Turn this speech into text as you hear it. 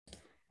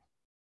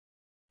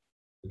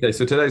Okay,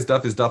 so today's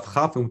daf is daf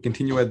chaf, and we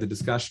continue with the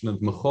discussion of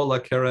mechola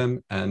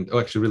kerem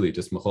actually, really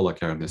just mechola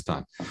kerem this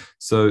time.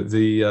 So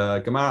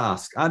the Gemara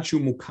asks,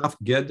 "Adshu mukaf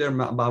geder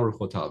ma'bar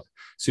chotav."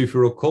 So if you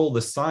recall,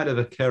 the side of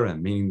a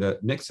kerem, meaning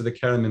that next to the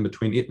kerem, in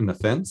between it and the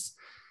fence,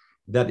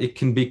 that it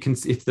can be,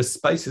 if the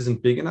space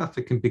isn't big enough,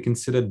 it can be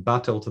considered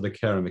batel to the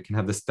kerem. It can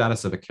have the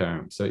status of a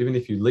kerem. So even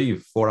if you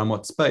leave 4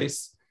 amot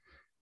space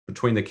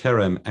between the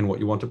kerem and what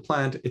you want to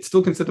plant, it's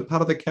still considered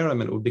part of the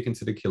kerem, and it would be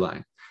considered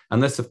kilayim.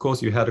 Unless, of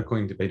course, you had,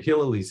 according to Beit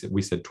Hillel,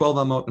 we said 12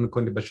 amot, and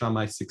according to Beit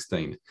Shammai,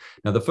 16.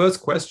 Now, the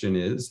first question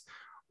is,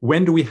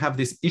 when do we have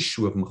this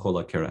issue of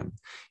mechola kerem?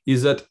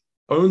 Is it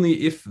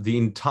only if the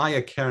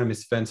entire kerem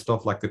is fenced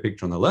off, like the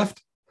picture on the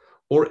left,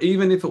 or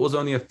even if it was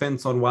only a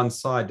fence on one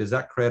side, does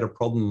that create a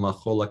problem,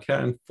 mechola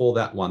kerem, for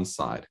that one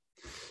side?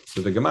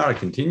 So the Gemara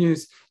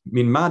continues,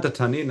 min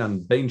ma'datanin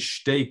and bein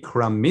shtei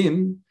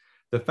kramim.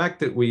 The fact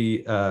that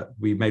we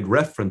made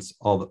reference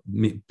of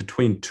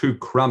between 2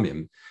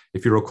 kramim.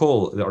 If you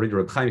recall, the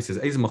Reb Chaim says,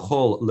 "Ez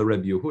machol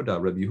leReb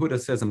Yehuda." Reb Yehuda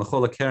says a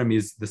machol kerem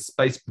is the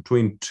space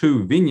between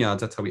 2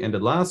 vineyards. That's how we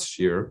ended last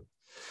year.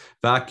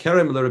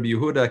 Va'kerem leReb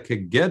Yehuda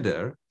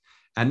kegeder,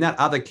 and that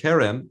other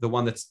kerem, the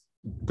one that's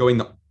going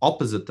the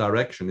opposite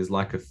direction, is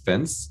like a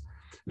fence.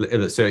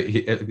 So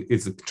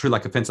it's true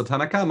like a fence of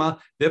Tanakama.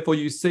 Therefore,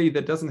 you see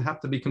that doesn't have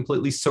to be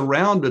completely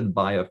surrounded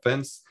by a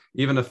fence.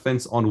 Even a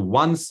fence on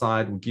one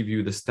side will give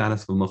you the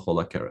status of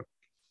mechola kerem.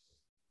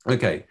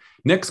 Okay,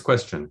 next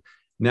question.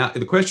 Now,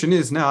 the question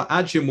is now,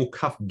 Adje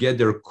mukaf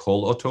geder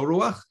kol oto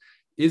ruach.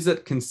 Is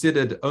it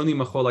considered only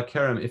mechola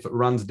kerem if it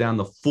runs down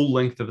the full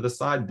length of the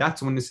side?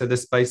 That's when you say the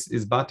space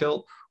is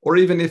batel. Or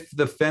even if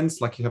the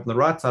fence, like you have on the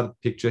right side of the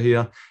picture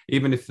here,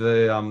 even if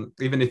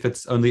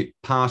it's only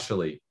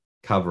partially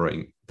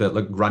covering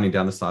running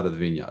down the side of the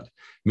vineyard,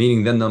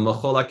 meaning then the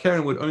mechola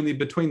kerem would only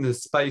between the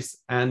space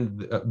and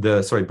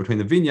between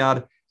the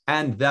vineyard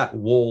and that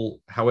wall,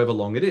 however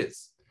long it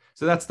is.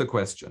 So that's the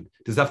question.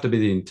 Does it have to be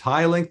the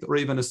entire length or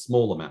even a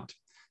small amount?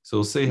 So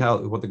we'll see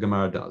what the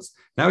Gemara does.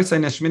 Now we say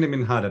neshmini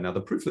min hada. Now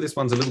the proof for this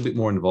one's a little bit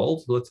more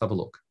involved. So let's have a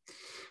look.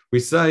 We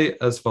say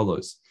as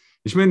follows.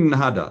 Neshmini min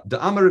hada. The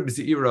Amar Reb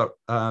Zeira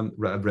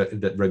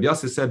that Reb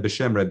Yossi said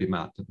b'shem Reb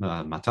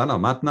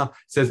Matna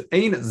says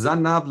ein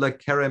zanav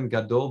lekerem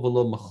gadol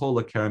v'lo machol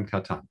lekerem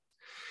katan.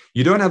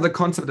 You don't have the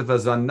concept of a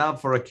zanav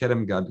for a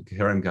kerem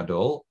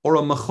gadol or a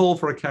machol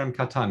for a kerem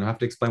katan. You have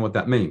to explain what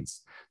that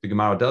means. The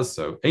Gemara does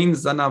so. Ein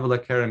zanav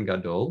lekerem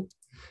gadol,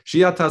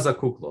 shiata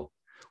zakuklo.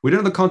 We don't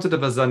have the concept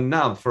of a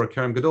zanav for a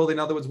kerem gadol. In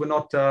other words, we're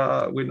not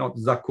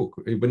zakuk.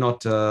 We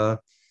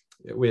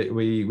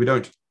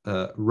don't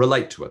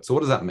relate to it. So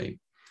what does that mean?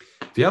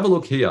 If you have a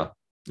look here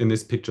in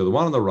this picture, the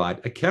one on the right,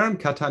 a kerem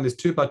katan is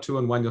 2 by 2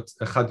 and 1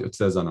 echad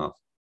yotzeh zanav.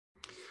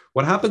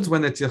 What happens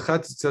when it's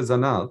echad yotzeh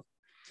zanav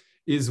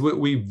is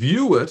we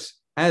view it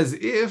as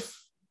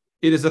if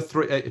it is a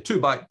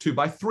 2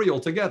 by 3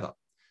 altogether.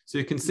 So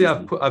you can see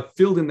I've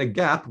filled in the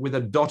gap with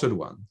a dotted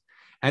one.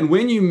 And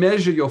when you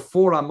measure your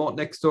 4 amot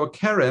next to a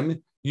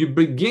kerem, you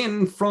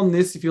begin from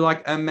this, if you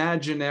like,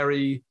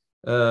 imaginary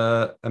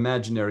vineyard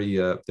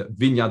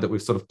that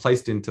we've sort of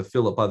placed in to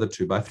fill it by the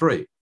 2 by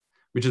 3,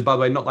 which is, by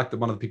the way, not like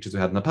one of the pictures we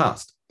had in the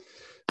past.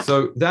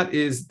 So that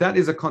is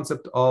a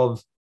concept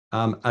of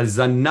a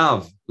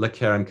zanav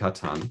lekerem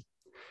katan.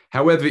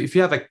 However, if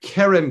you have a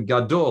kerem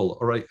gadol,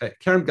 or a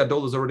kerem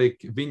gadol is already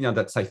a vineyard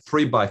that's, say,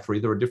 3 by 3,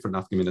 there are different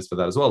nafkaminas for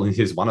that as well, and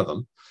here's one of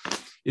them,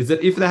 is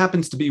that if there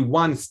happens to be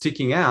one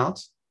sticking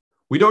out,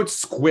 we don't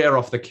square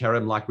off the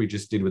kerem like we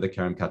just did with the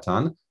kerem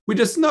katan. We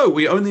just know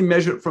we only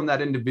measure it from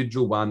that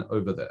individual one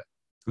over there.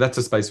 That's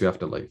a space we have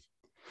to leave.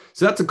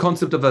 So that's a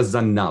concept of a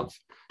zanav.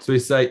 So we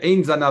say,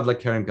 ein zanav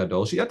lekerem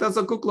gadol, shi'ata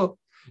zakuklo.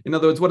 In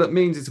other words, what it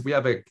means is if we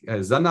have a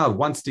zanav,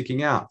 one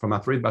sticking out from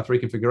our 3 by 3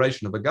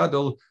 configuration of a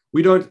gadol,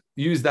 we don't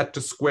use that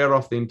to square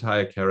off the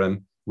entire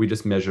kerem. We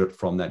just measure it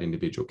from that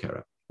individual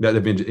kerem, that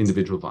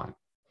individual vine.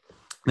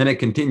 Then it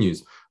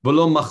continues,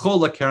 v'lo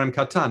machol kerem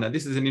katan. Now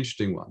this is an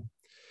interesting one.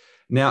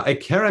 Now a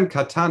kerem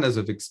katan, as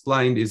I've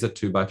explained, is a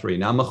 2 by 3.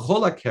 Now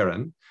machol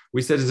kerem,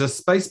 we said, is a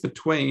space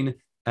between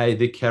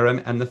the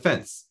kerem and the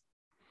fence.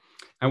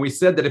 And we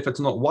said that if it's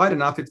not wide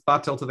enough, it's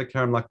batel to the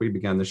kerem, like we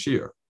began the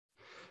shiur.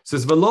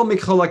 Says v'lo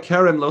michol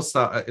kerem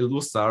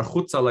lusar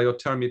chutza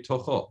layoter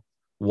mitocho.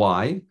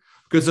 Why?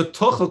 Because the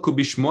tocho could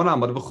be 8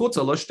 amot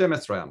v'chutza lo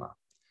 12 amot.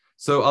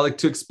 So I'll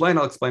explain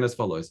as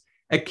follows.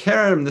 A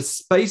kerem, the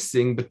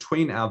spacing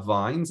between our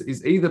vines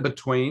is either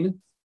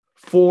between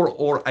 4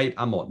 or 8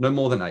 amot, no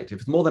more than 8. If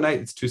it's more than 8,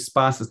 it's too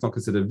sparse, it's not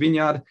considered a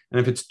vineyard. And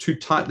if it's too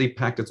tightly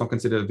packed, it's not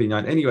considered a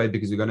vineyard anyway,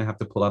 because you're going to have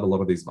to pull out a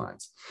lot of these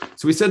vines.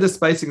 So we said the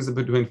spacing is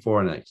between 4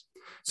 and 8.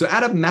 So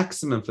at a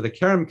maximum for the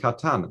kerem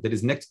katan that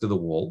is next to the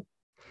wall,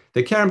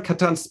 the kerem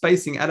katan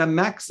spacing at a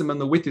maximum,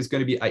 the width is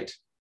going to be 8.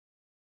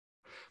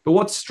 But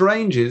what's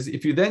strange is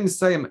if you then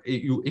say,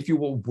 if you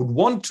would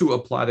want to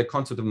apply the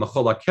concept of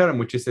machol kerem,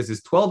 which it says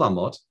is 12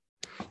 amot,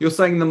 you're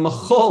saying the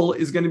machol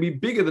is going to be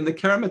bigger than the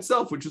kerem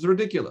itself, which is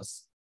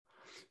ridiculous.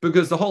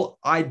 Because the whole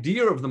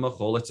idea of the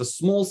machol, it's a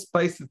small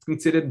space that's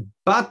considered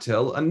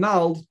batel,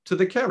 annulled to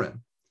the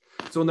kerem.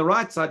 So on the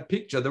right side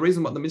picture, the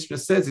reason what the Mishnah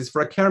says is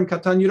for a kerem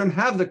katan, you don't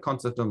have the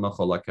concept of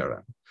machol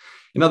kerem.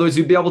 In other words,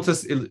 you'd be able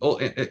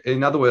to,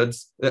 in other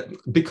words,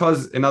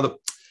 because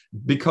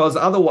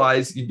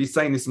otherwise you'd be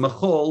saying this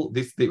machol,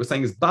 this that we're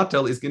saying is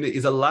batel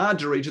is a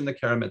larger region than the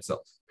kerem itself.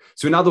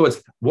 So in other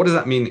words, what does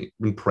that mean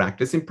in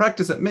practice? In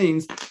practice, it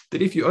means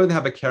that if you only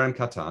have a kerem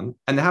katan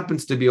and there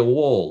happens to be a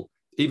wall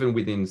even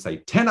within, say,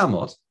 10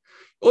 amot,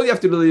 all you have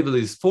to believe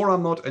is 4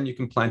 amot, and you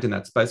can plant in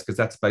that space because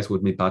that space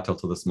would be batel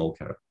to the small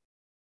kerem.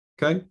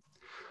 Okay.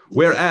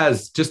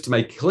 Whereas, just to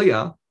make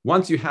clear,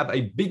 once you have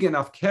a big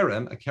enough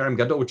kerem, a kerem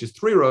gadol, which is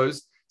 3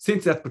 rows,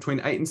 since that's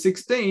between 8 and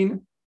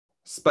 16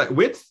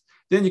 width,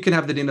 then you can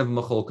have the din of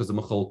machol because the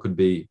machol could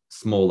be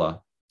smaller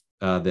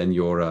than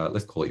your,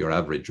 let's call it your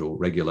average or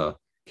regular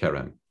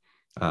kerem.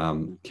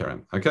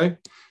 Okay.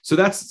 So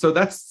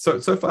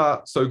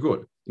far so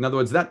good. In other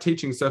words, that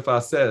teaching so far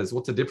says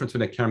what's the difference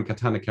between a kerem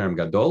katan and a kerem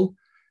gadol?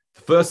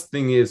 The first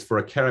thing is for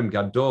a kerem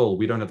gadol,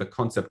 we don't have the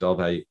concept of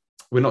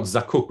we're not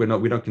zakuk,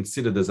 we don't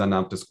consider the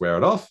zanam to square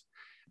it off.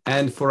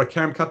 And for a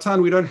kerem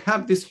katan, we don't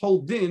have this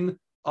whole din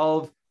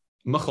of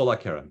machol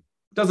kerem.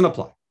 It doesn't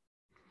apply.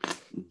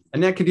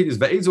 And that continues.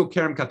 Ve'ezu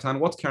kerem katan.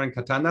 What's kerem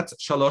katan? That's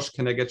shalosh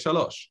keneget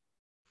shalosh.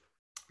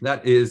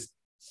 That is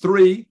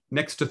 3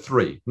 next to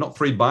 3, not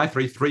 3 by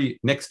 3, 3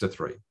 next to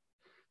 3.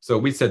 So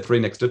we said 3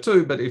 next to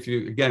 2, but if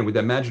you, again, with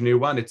the imaginary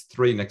one, it's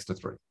 3 next to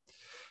 3.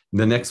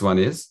 The next one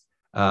is,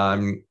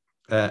 however,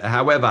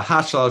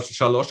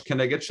 shalosh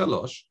keneget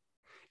shalosh.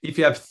 If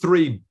you have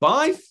 3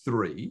 by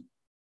 3,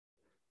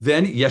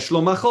 then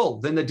yeshlo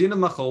machol, then the din of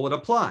machol would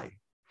apply.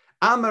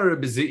 Amar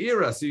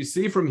b'zeira. So you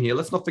see from here,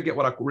 let's not forget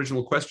what our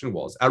original question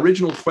was. Our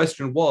original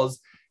question was,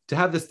 to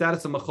have the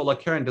status of machol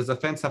keren, does the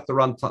fence have to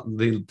run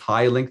the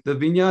entire length of the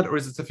vineyard, or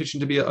is it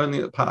sufficient to be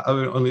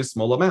only a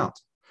small amount?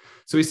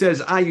 So he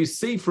says, you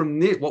see from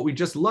what we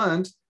just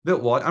learned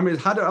that what?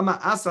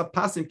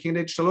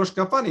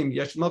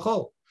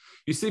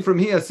 You see from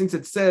here, since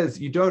it says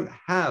you don't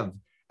have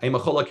a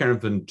machol keren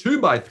for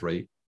 2 by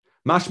 3,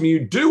 mashmi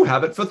you do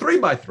have it for 3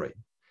 by 3.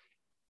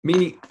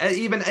 Meaning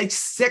even a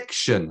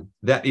section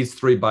that is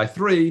 3 by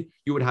 3,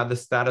 you would have the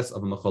status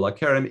of a machol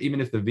kerem, even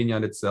if the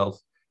vineyard itself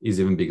is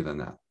even bigger than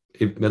that.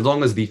 As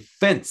long as the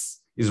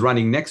fence is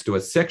running next to a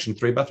section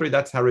 3 by 3,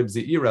 that's how Rabbi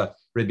Zeira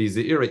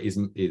is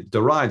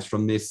derives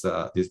from this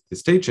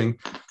teaching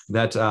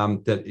that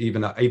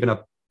even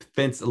a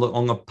fence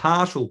along a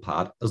partial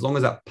part, as long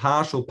as that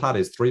partial part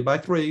is 3 by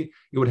 3,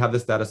 you would have the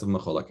status of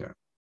machol kerem.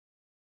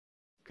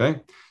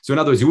 Okay, so in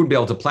other words, you wouldn't be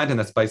able to plant in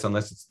that space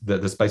unless it's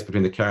the space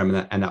between the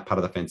kerem and that part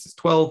of the fence is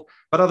 12.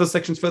 But other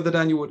sections further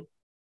down, you would.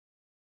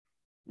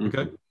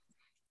 Okay,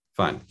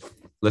 fine.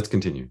 Let's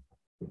continue.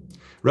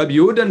 Rabbi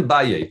Yehuda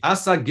Baye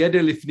asa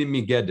geder lifnim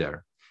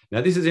migeder.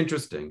 Now this is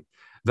interesting.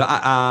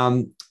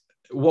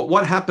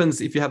 What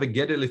happens if you have a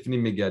geder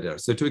lifnim migeder?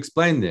 So to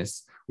explain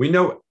this, we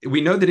know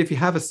that if you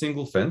have a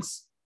single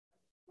fence,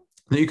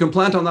 then you can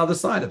plant on the other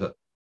side of it,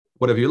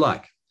 whatever you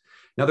like.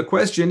 Now the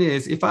question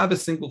is, if I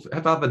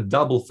have a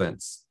double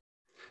fence,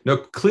 now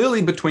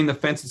clearly between the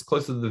fences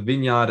closer to the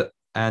vineyard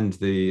and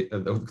the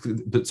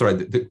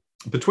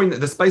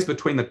space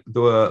between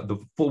the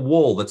full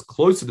wall that's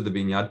closer to the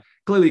vineyard,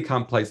 clearly you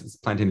can't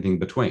plant anything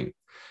between.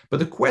 But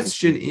the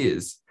question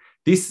is,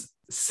 this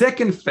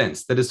second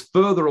fence that is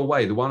further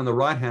away, the one on the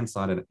right-hand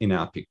side in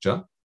our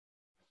picture,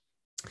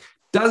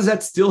 does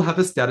that still have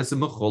a status of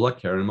machol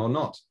kerem or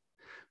not?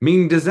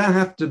 Meaning, does that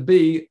have to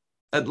be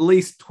at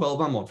least 12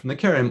 amot from the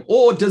kerem,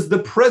 or does the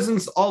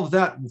presence of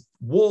that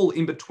wall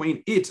in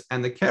between it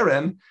and the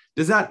kerem,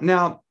 does that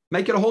now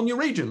make it a whole new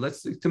region?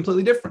 It's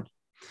completely different.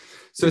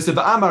 So he says,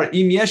 so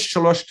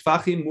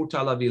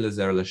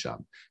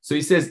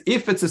he says,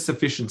 if it's a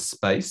sufficient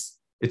space,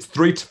 it's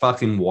 3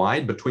 tefachim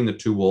wide between the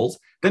 2 walls,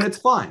 then it's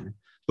fine.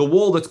 The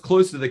wall that's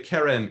closer to the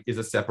kerem is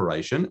a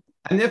separation,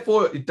 and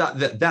therefore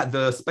that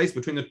the space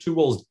between the 2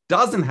 walls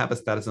doesn't have a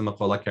status of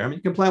machol kerem. You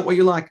can plant what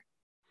you like.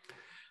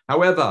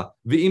 However,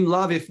 v'im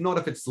lav, if not,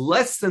 if it's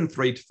less than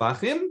 3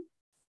 tefachim,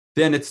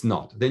 then it's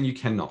not. Then you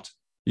cannot.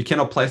 You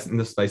cannot place it in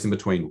the space in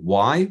between.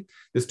 Why?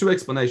 There's 2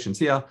 explanations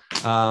here.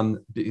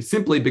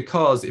 Simply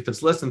because if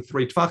it's less than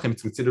 3 tefachim,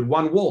 it's considered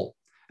 1 wall.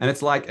 And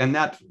it's like, and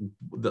that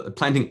the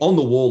planting on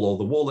the wall or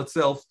the wall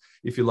itself,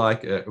 if you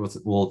like,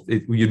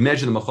 you'd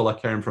measure the machol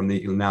kerem from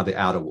the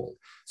outer wall.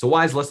 So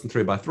why is less than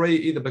 3 by 3?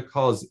 Either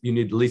because you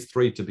need at least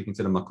 3 to be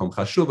considered makom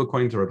chashuv,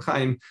 according to Reb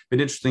Chaim.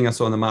 But interesting, I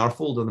saw in the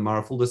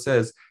Marafulda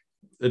says,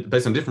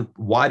 based on different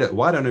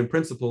wider known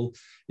principle,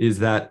 is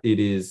that it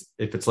is,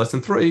 if it's less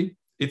than 3,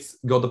 it's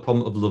got the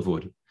problem of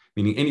lavud,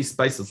 meaning any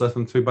space that's less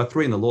than 3 by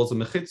 3 in the laws of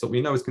mechitza, we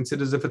know is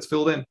considered as if it's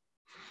filled in.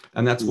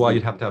 And that's why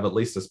you'd have to have at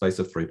least a space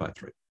of 3 by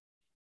 3.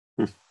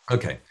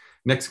 Okay,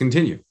 next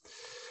continue.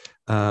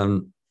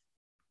 Okay,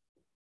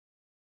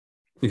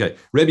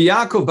 Rabbi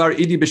Yaakov bar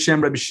Idi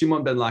b'shem Rabbi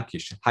Shimon ben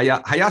Lakish.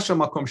 Hayasha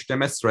makom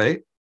 12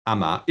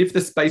 ama. If the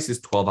space is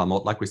 12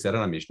 amot, like we said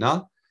in our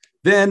Mishnah,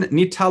 then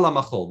nitala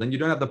machol. Then you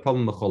don't have the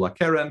problem machol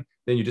kerem.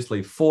 Then you just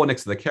leave 4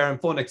 next to the kerem,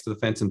 4 next to the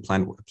fence, and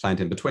plant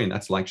in between.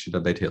 That's like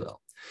Shita Beit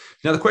Hillel.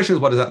 Now the question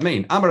is, what does that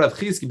mean? Amar Rav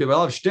Chizki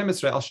b'Belav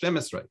 12 al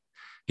 12.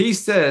 He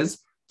says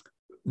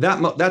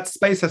that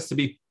space has to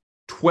be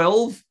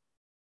 12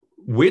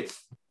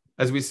 width,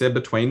 as we said,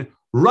 between,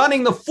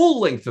 running the full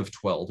length of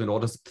 12 in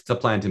order to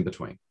plant in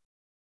between.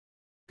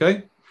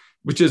 Okay,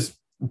 which is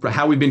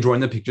how we've been drawing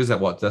the pictures.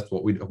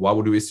 Why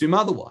would we assume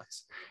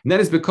otherwise? And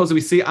that is because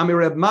we see Amir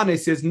Reb Mane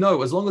says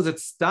no, as long as it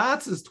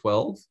starts as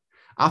 12,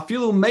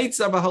 afilu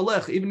meitza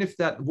v'halech, even if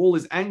that wall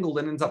is angled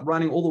and ends up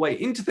running all the way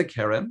into the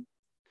kerem,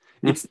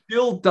 it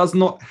still does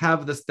not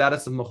have the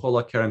status of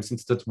Mechola Kerem,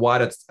 since it's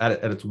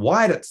at its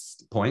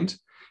widest point,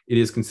 it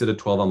is considered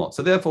 12 amot.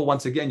 So therefore,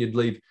 once again, you'd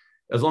leave,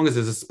 as long as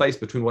there's a space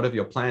between whatever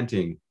you're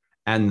planting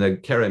and the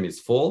kerem is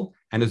 4,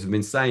 and as we've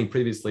been saying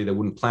previously, they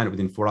wouldn't plant it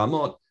within 4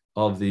 amot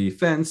of the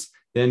fence,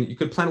 then you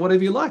could plant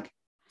whatever you like.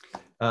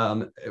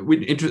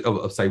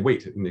 Say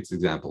wheat in this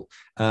example.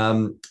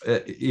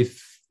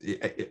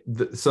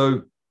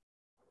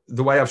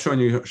 The way I've shown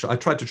you, I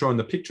tried to draw in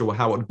the picture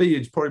how it would be.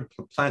 You'd probably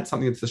plant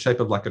something that's the shape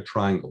of like a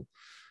triangle.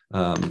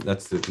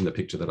 That's in the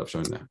picture that I've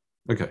shown there.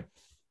 Okay.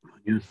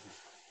 Yeah.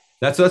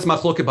 That's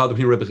machlok about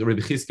between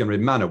Rebbe Chizki and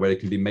Rebbe Mana, where it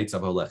can be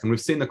meitzav halech. And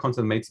we've seen the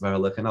concept of meitzav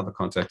halech in other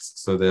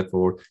contexts. So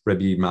therefore,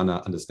 Rebbe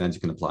Mana understands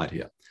you can apply it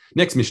here.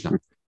 Next Mishnah.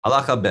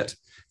 Halacha bet. It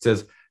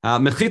says,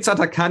 mechitzat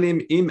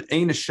hakanim im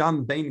ein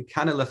sham bein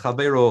kana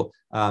lechavero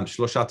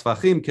shlosha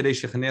tvachim kedei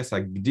shechanes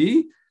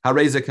hagdi.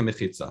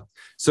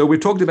 So we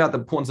talked about the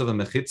importance of a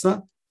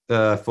mechitza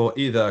for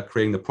either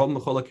creating the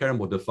problem mechola kerem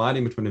or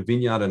dividing between a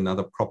vineyard and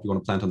another crop you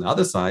want to plant on the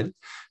other side.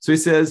 So he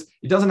says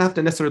it doesn't have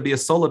to necessarily be a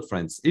solid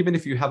fence, even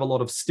if you have a lot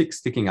of sticks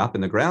sticking up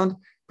in the ground,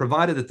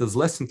 provided that there's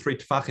less than 3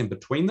 tefachim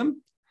between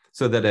them,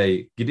 so that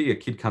a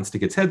kid can't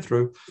stick its head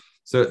through.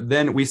 So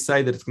then we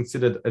say that it's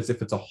considered as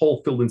if it's a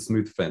hole filled in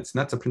smooth fence. And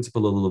that's a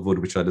principle of the Lavud,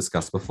 which I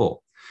discussed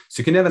before. So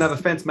you can never have a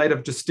fence made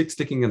of just sticks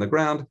sticking in the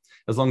ground,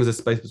 as long as the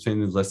space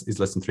between them is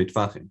less than 3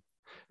 tefachim.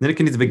 Then it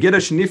can be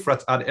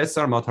nifratz ad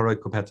esar mataroi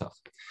kopetach.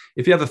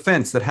 If you have a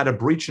fence that had a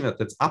breach in it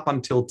that's up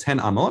until 10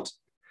 amot,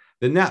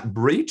 then that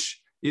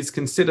breach is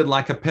considered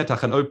like a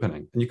petach, an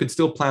opening, and you could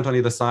still plant on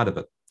either side of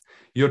it.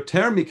 Your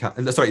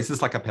termikan, sorry, it's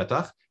just like a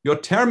petach. Your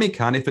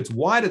termikan, if it's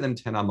wider than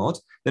 10 amot,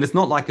 then it's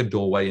not like a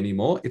doorway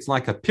anymore. It's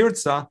like a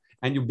pirza,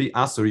 and you'll be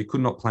asur. You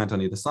could not plant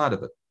on either side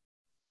of it.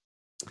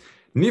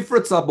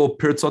 Nifratzabo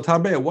pirzot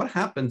harbe. What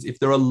happens if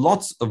there are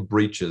lots of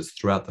breaches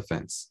throughout the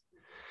fence?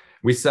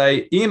 We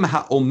say im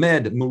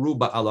ha'omed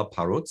muruba ala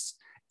parutz.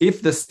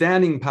 If the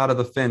standing part of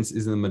the fence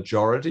is in the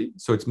majority,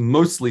 so it's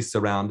mostly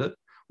surrounded,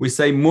 we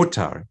say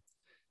mutar.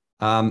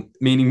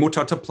 Meaning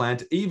mutar to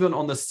plant even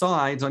on the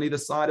sides, on either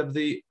side of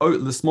the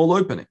small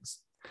openings.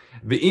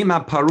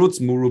 V'ima parutz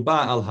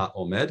muruba al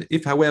ha'omed.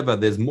 If, however,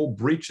 there's more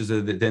breaches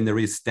than there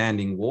is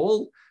standing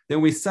wall, then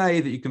we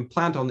say that you can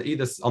plant on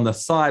the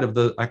side of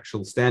the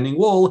actual standing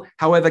wall.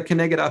 However,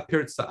 keneged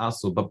apirtza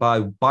asu, but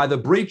by the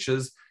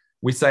breaches,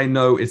 we say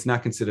no, it's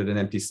not considered an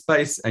empty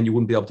space, and you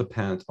wouldn't be able to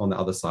plant on the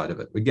other side of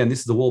it. Again, this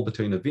is the wall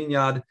between a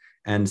vineyard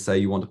and say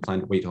you want to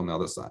plant wheat on the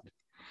other side.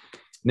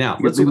 Now,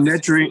 you'd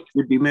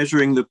be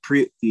measuring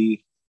the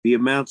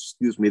amount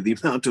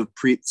of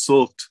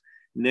pre-soaked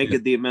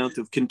negative the amount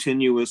of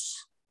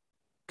continuous.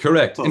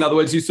 Correct. In other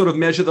words, you sort of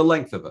measure the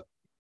length of it.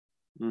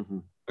 Mm-hmm.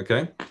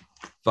 Okay,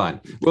 fine.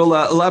 We'll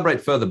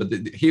elaborate further, but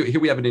here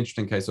we have an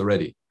interesting case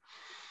already.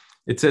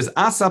 It says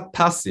asa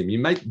pasim. You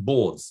make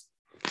boards.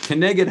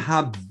 Keneged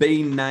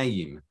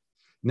ha-beinayim.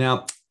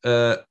 Now,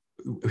 we're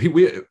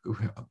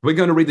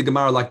going to read the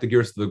Gemara like the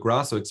Giras of the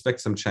Gra, so expect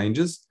some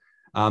changes.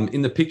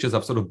 In the pictures,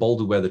 I've sort of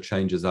bolded where the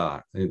changes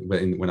are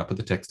when I put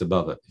the text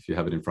above it, if you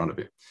have it in front of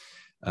you.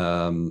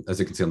 As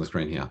you can see on the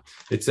screen here.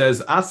 It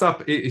says,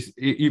 Asap,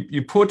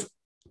 you put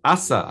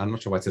Asa, I'm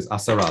not sure why it says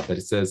Asara, but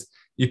it says,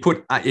 you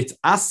put, it's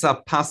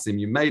Asa Pasim,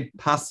 you made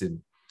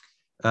Pasim,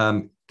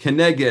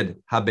 Keneged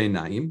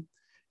ha-beinayim,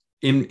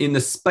 in the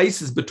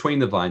spaces between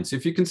the vines. So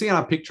if you can see in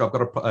our picture, I've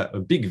got a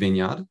big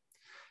vineyard.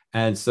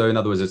 And so in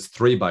other words, it's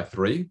 3 by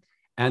 3.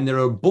 And there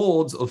are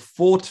boards of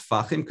 4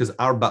 tefachim, because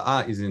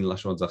arba'ah is in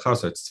Lashon Zachar,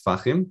 so it's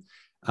tefachim.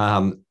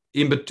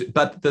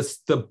 But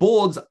the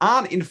boards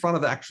aren't in front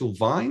of the actual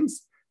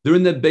vines. They're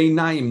in the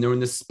beinayim, they're in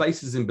the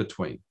spaces in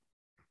between.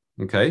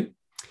 Okay?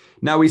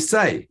 Now we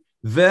say,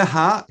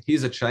 Veha,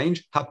 here's a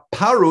change,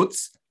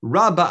 ha-parutz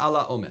rabba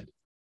ala omed.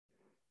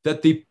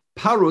 That the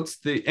parutz,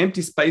 the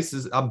empty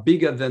spaces, are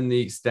bigger than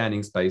the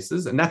standing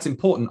spaces, and that's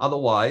important.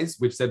 Otherwise,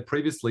 we've said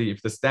previously,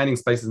 if the standing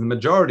space is the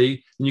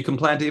majority, then you can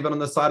plant even on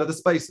the side of the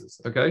spaces.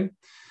 Okay,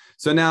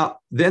 so now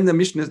then the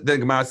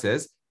Gemara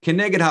says,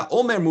 "Keneged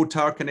ha'omer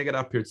mutar, keneged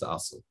ha'pirtza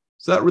asu."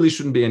 So that really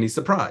shouldn't be any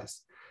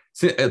surprise,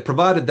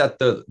 provided that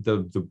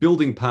the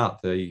building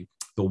part, the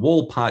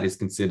wall part is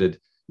 4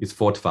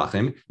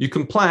 tefachim. You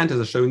can plant, as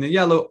I show in the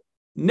yellow,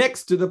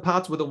 next to the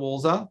parts where the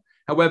walls are.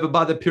 However,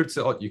 by the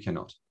pirtza you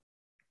cannot.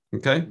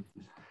 Okay,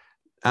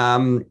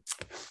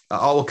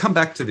 I'll come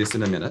back to this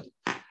in a minute.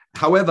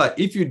 However,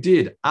 if you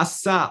did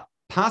asa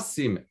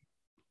pasim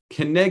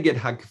keneged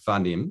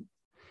hagfanim,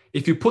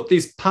 if you put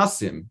these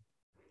pasim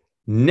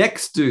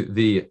next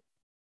to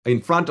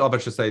in front of, I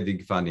should say, the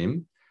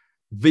gvanim,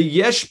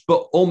 v'yesh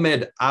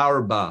ba'omed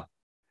arba,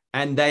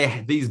 and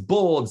these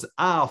boards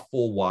are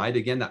 4 wide.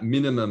 Again, that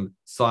minimum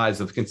size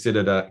of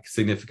considered a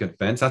significant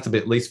fence. That's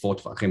at least 4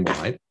 tefachim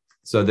wide.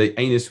 So the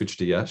ain is switched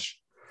to yesh.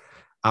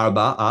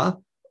 Arba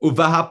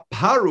uvaha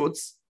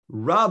parutz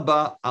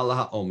rabba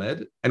ala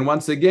omed. And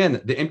once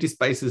again, the empty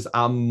spaces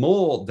are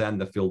more than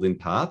the filled-in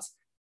parts.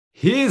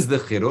 Here's the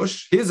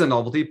chirush. Here's a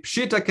novelty.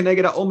 Pshita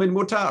keneged omed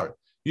mutar.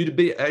 You'd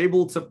be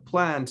able to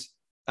plant.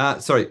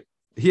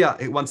 Here,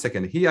 1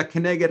 second. Here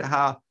keneged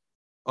ha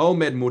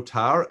omed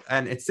mutar,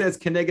 and it says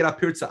keneged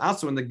apirtza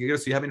asu in the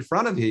gears you have in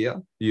front of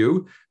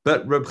you.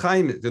 But Reb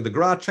Chaim, the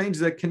Gra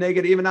changes it.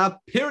 Keneged even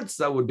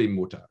apirtza would be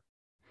mutar.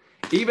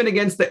 Even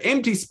against the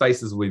empty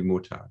spaces would be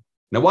mutar.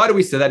 Now, why do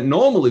we say that?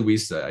 Normally, we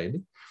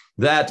say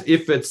that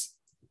if it's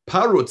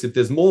parutz, if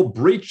there's more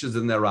breaches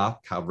than there are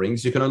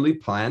coverings, you can only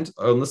plant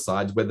on the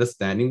sides where the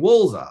standing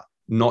walls are,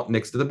 not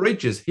next to the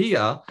breaches.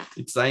 Here,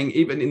 it's saying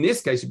even in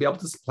this case, you'd be able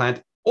to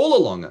plant all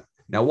along it.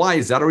 Now, why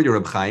is that? Or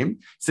Reb Chaim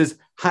says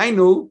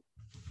hainu.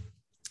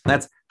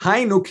 That's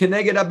hainu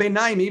keneged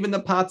abenaim, even the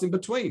parts in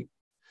between.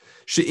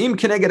 She'im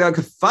keneged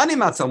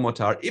ha'kafanim atzal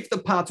mutar. If the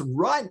parts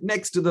right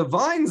next to the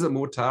vines are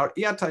mutar,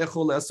 iyata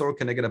yachol le'asor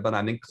keneged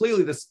abenaim. Then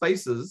clearly the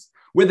spaces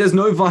where there's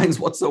no vines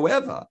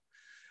whatsoever,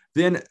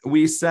 then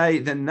we say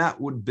that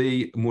would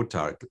be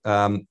mutar.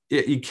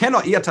 You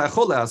cannot iyata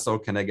yachol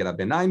le'asor keneged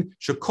abenaim.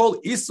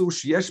 Shekol isur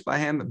sheyesh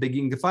bahem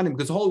begin gefanim.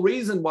 Because the whole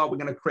reason why we're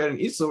going to create an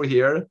isur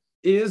here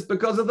is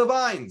because of the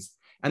vines,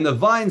 and the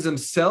vines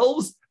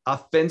themselves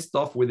are fenced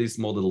off with these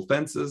small little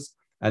fences,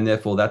 and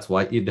therefore that's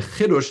why the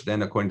chirush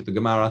then, according to the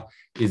Gemara,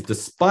 is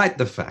despite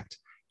the fact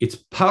its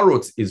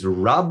parutz is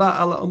rabba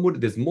ala amud,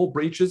 there's more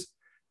breaches,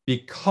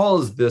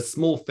 because the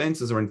small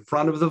fences are in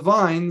front of the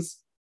vines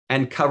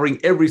and covering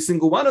every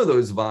single one of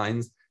those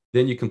vines,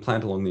 then you can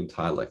plant along the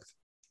entire length.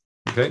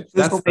 Okay,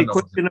 that's a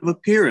question of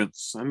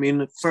appearance. I mean,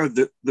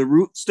 the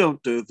roots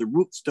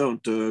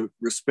don't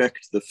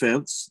respect the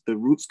fence. The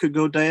roots could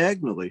go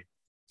diagonally.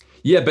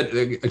 Yeah, but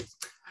if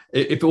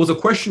it was a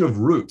question of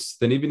roots,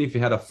 then even if you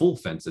had a full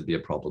fence, it'd be a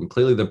problem.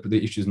 Clearly,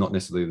 the issue is not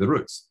necessarily the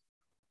roots.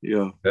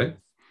 Yeah. Okay.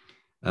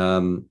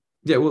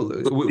 Yeah. Well,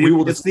 we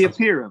will. It's the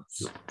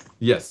appearance.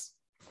 Yes.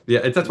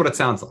 Yeah. That's what it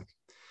sounds like.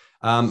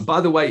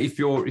 By the way, if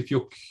you're,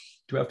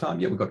 do we have time?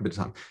 Yeah, we've got a bit of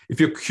time. If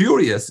you're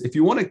curious, if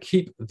you want to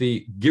keep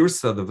the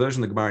girsa, the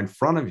version of the Gemara in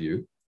front of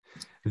you,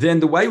 then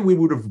the way we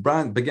would have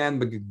began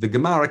the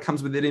Gemara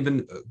comes with an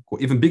even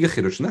bigger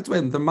chidush, and that's why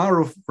the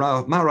Mara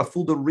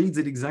Fulda reads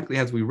it exactly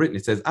as we've written.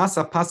 It says,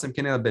 "Asa pasim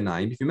kenel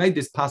benaim." If you made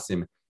this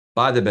pasim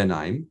by the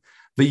benaim,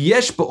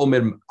 v'yesh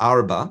ba'omer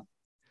arba,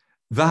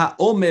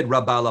 v'ha'omed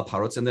rabala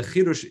parutz, and the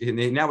chidush.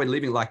 Now we're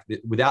leaving like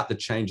without the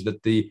change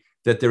that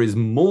there is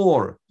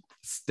more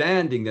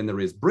standing than there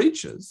is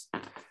breaches.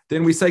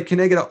 Then we say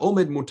keneged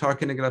omed mutar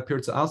keneged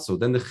apirtza also.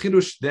 Then the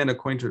chidush then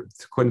according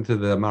to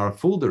the Mara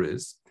Fulda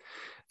is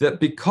that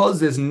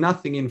because there's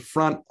nothing in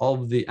front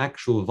of the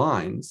actual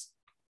vines,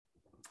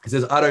 he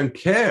says, I don't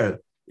care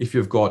if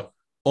you've got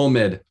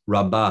omed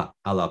rabba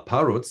ala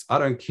parutz. I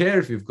don't care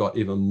if you've got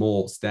even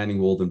more standing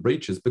wall than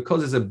breaches,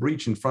 because there's a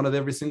breach in front of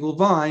every single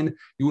vine.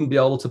 You wouldn't be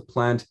able to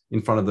plant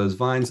in front of those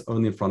vines,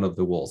 only in front of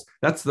the walls.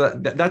 That's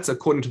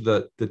according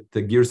to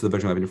the gears of the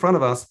version we have in front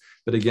of us.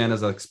 But again,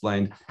 as I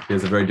explained,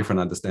 there's a very different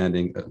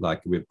understanding,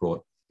 like we've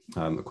brought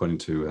according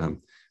to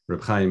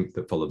Reb Chaim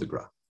that followed the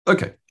Gra.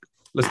 Okay,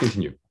 let's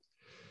continue.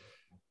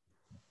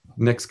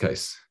 Next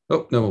case.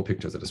 Oh, no more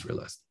pictures, I just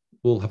realized.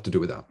 We'll have to do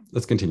without.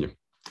 Let's continue.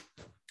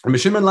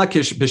 If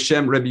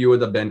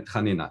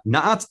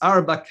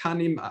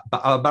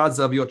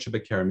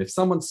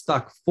someone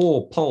stuck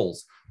 4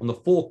 poles on the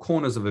 4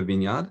 corners of a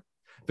vineyard,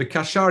 and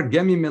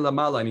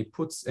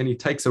he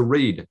takes a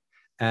reed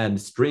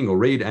and string or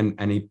reed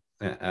and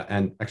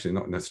actually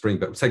not in a string,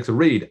 but takes a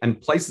reed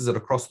and places it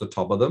across the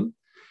top of them.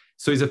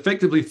 So he's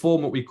effectively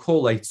formed what we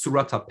call a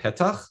tsurata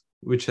petach,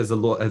 which has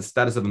a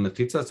status of a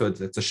mechitza. So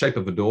it's a shape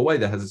of a doorway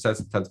that has a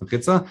status of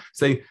mechitza,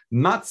 saying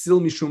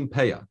matzil mishum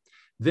peya.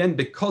 Then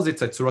because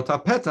it's a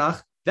tzurata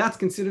petach, that's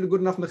considered a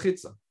good enough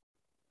mechitza.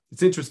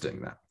 It's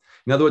interesting that.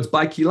 In other words,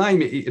 by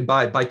Kilayim,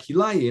 by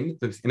Kilayim,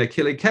 in a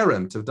kilei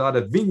kerem, to start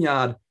a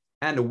vineyard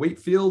and a wheat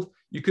field,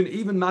 you can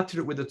even match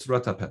it with a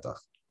tzurata petach.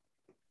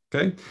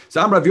 Okay,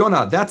 so Amar Rav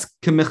Yonah, that's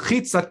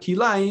kemechitzat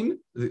Kilayim,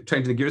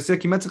 changing the girsa,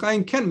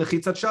 kimetzachayim ken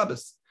mechitzat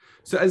Shabbos.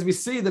 So as we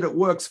see that it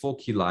works for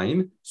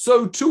Kilayim,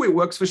 so too it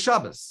works for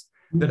Shabbos.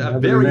 That a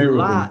very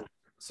large,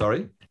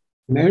 sorry?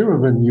 In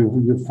Erevan,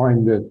 you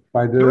find that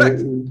by the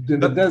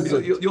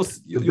desert. You'll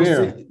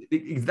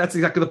see. That's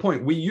exactly the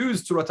point. We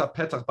use Tzurata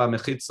Petach by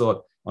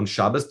Mechitzot on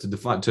Shabbos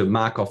to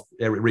mark off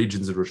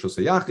regions of Rosh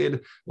Hashanah.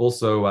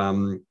 Also,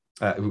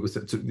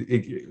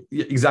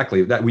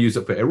 exactly that we use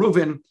it for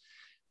Eruvin.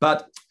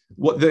 But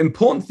what the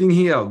important thing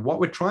here, what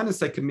we're trying to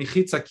say,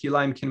 Mechitza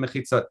Kilayim ken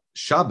Mechitza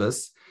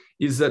Shabbos,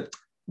 is that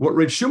what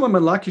Rav Shimon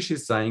ben Lakish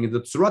is saying is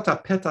that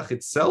Tzurata Petach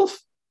itself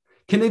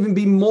can even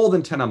be more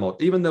than 10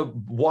 amot, even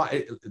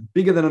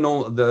bigger than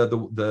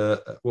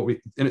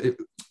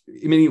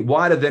meaning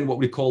wider than what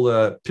we call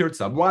a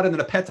pirza, wider than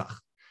a petach.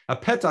 A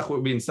petach,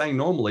 what we've been saying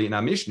normally in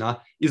our Mishnah,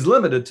 is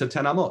limited to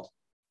 10 amot.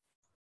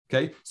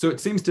 Okay, so it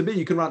seems to be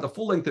you can write the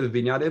full length of the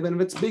vineyard even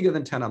if it's bigger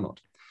than 10 amot.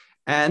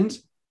 And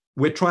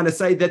we're trying to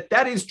say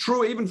that is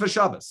true even for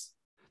Shabbos.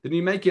 Then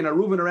you make in a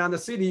Reuven around the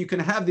city, you can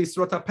have these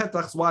surata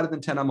petachs wider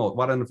than 10 amot,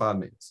 wider than 5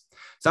 meters.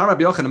 So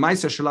Rabbi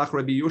Yochanan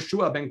Rabbi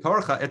Yeshua ben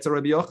Korcha etz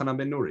Rabbi Yochanan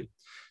ben Nuri.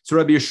 So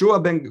Rabbi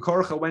Yeshua ben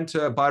Korcha went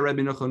to buy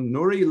Rabbi Yochanan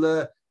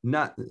Nuri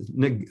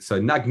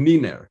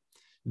Nagniner.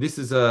 This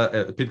is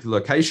a particular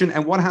location,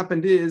 and what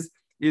happened is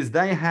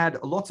they had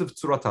lots of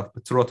surata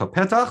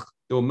petach.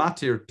 They were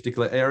matir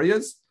particular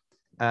areas.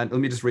 And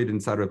let me just read it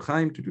inside Reb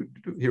Chaim.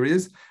 Here it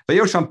is.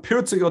 Vayosham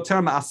pirtzu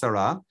yoter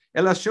ma'asara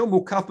elashil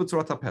mukaf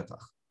b'tzurata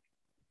petach.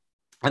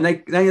 And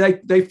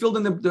they filled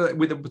in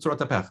with the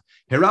b'tzurata petach.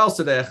 Hiral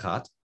sedeh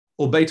echat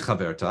ubeit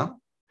chaverta.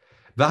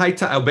 Sorry,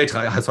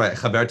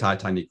 chaverta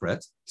hayta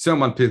nikret.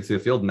 Someone picked the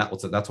field, and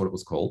that's what it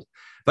was called.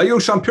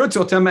 Vayosham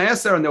pirtzu yoter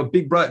ma'asara, and there were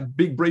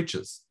big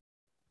breaches.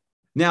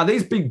 Now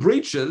these big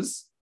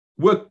breaches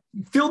were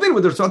filled in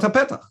with the b'tzurata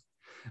petach.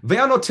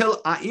 What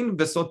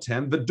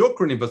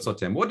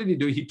did he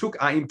do? He took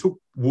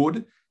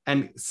wood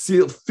and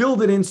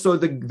filled it in so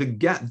the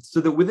gap,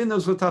 so that within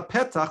those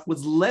petach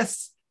was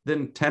less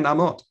than 10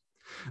 amot.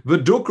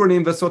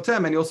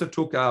 And he also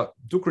took out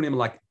dukranim,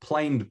 like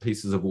planed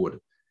pieces of wood.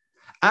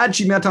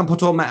 Until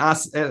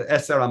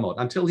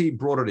he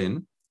brought it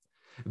in.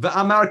 For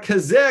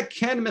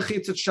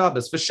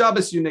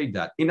Shabbos, you need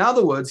that. In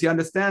other words, he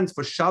understands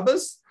for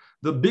Shabbos,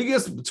 the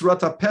biggest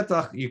tzurata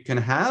petach you can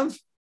have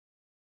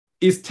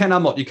is 10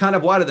 amot. You can't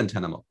have wider than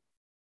 10 amot.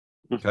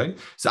 Okay.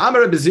 So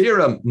Amar Rabbi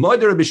Zira,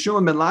 Moeder Rabbi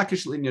Shimon ben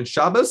Lakish Linyan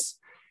Shabbos.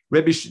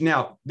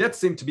 Now that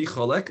seemed to be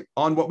cholek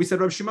on what we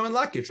said Rabbi Shimon ben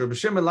Lakish. Rabbi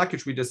Shimon ben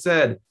Lakish, we just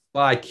said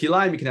by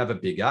Kilayim you can have a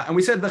bigger, and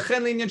we said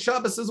v'chen Linyan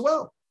Shabbos as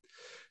well.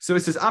 So it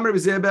says Amar Rabbi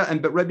Zira,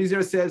 but Rabbi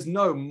Zira says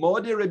no.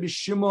 Moeder Rabbi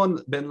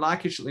Shimon ben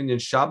Lakish Linyan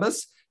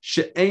Shabbos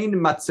she'ein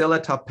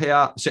matzelet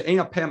hapea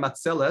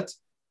matzelet.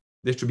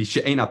 There should be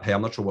she'ena pei.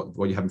 I'm not sure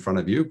what you have in front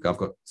of you. I've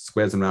got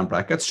squares and round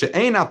brackets.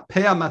 She'ena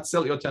pei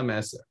matzel yoter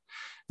me'eser.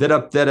 That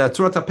a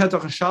tzurata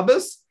petach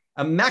Shabbos,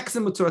 a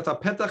maximum tzurata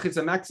petach is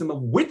a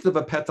maximum width of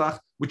a petach,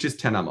 which is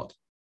 10 amot.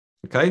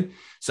 Okay.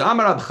 So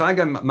Amar Rab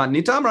Chaga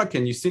Matnita Amra,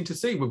 can you seem to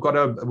see we've got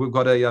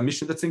a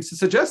mission that seems to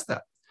suggest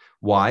that.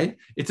 Why?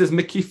 It says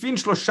mekifin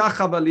shlosha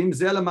chavalim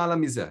zeh lemala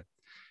mizeh.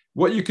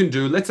 What you can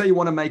do, let's say you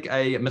want to make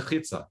a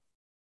mechitza,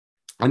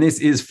 and this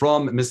is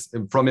from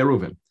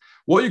Eruvin.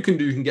 What you can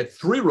do, you can get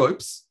 3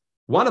 ropes,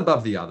 one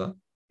above the other.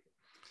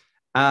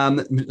 So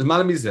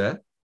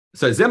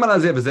ze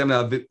lamala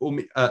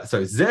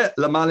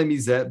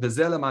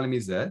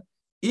mizeh.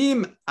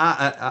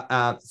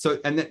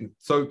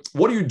 So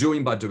what are you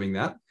doing by doing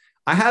that?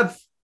 I have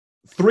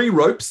 3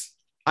 ropes.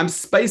 I'm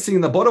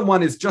spacing. The bottom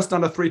one is just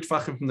under 3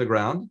 tfachim from the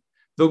ground.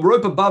 The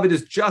rope above it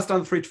is just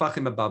under 3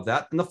 tfachim above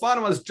that, and the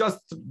final one is just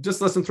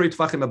less than 3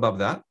 tfachim above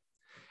that.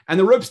 And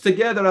the ropes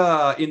together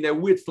are in their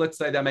width. Let's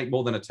say they make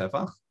more than a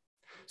tefach.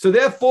 So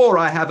therefore,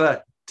 I have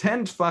a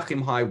 10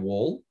 tfachim high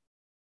wall,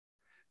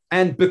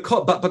 and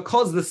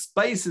because the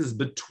spaces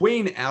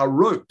between our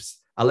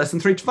ropes are less than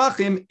 3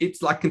 tfachim,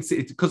 it's like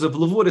because of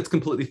lavud, it's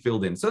completely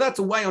filled in. So that's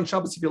a way on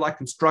Shabbos, if you like,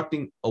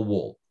 constructing a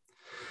wall.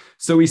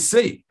 So we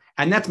see,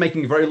 and that's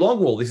making a very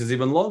long wall. This is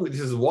even longer. This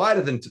is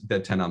wider than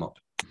 10 amot.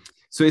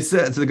 So it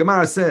says, the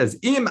Gemara says,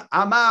 Im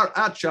amar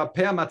acha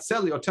peh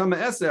matzeli oter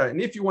me'eser,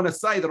 and if you want to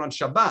say that on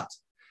Shabbat,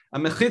 a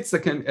mechitza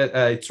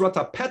a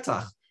tzurata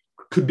petach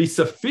could be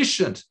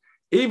sufficient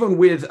even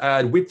with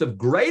a width of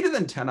greater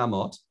than 10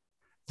 amot,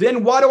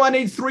 then why do I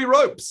need 3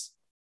 ropes?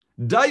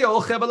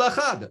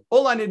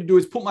 All I need to do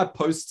is put my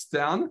posts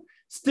down,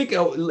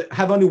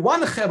 have only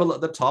one chevel at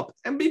the top,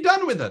 and be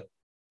done with it.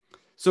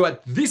 So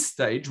at this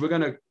stage, we're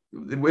going to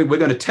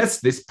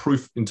test this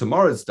proof in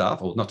tomorrow's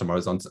stuff, or not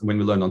tomorrow's, when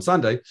we learn on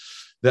Sunday,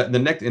 that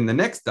in the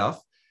next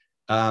stuff,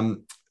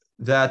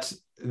 that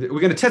we're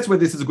going to test whether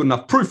this is a good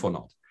enough proof or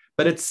not.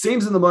 But it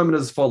seems in the moment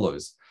as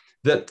follows,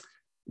 that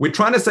we're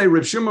trying to say,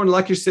 Reb Shimon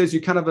Lakish says you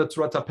can have a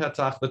tzurata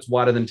petach that's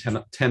wider than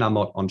 10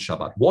 amot on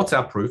Shabbat. What's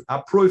our proof?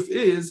 Our proof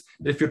is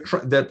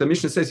that the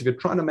Mishnah says if you're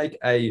trying to make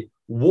a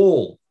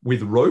wall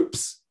with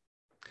ropes,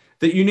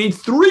 that you need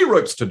 3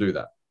 ropes to do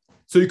that.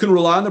 So you can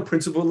rely on the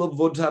principle of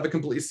wood to have a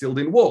completely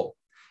sealed-in wall.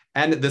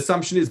 And the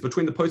assumption is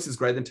between the posts is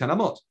greater than 10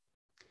 amot.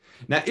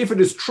 Now, if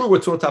it is true a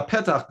tzurata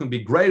petach can be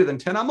greater than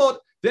 10 amot,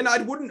 then I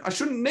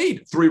shouldn't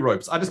need 3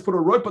 ropes. I just put a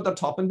rope at the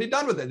top and be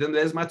done with it. Then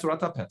there's my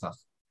tzurata petach.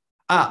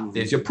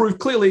 There's your proof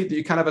clearly that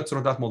you can't have a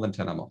tzurata more than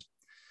 10 amot.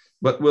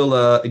 But we'll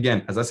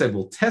again, as I said,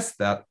 we'll test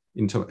that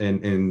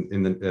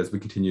as we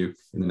continue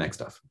in the next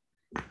stuff.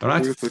 All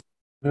right.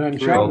 And on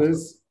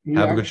Shabbos, you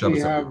have a good actually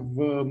Shabbos. have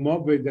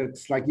Mavoi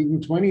that's like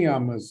even 20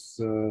 amas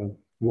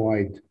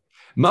wide.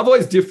 Mavoi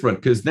is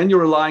different because then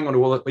you're relying on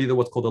either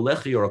what's called a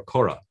lechi or a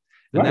korah.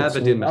 The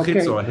navadin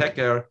mechitz or a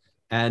heker,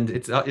 And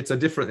it's a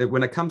different,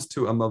 when it comes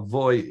to a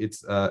mavoi,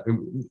 it's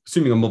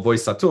assuming a mavoi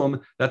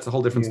satum, that's a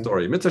whole different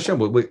story. Mitzvah Hashem,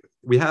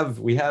 we have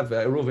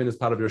Reuven as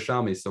part of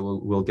Yerushalmi, so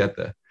we'll get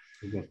there.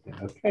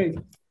 Okay.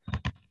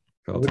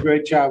 Have a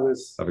great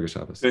Shabbos. Have a good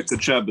Shabbos.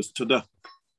 Good Shabbos. Toda.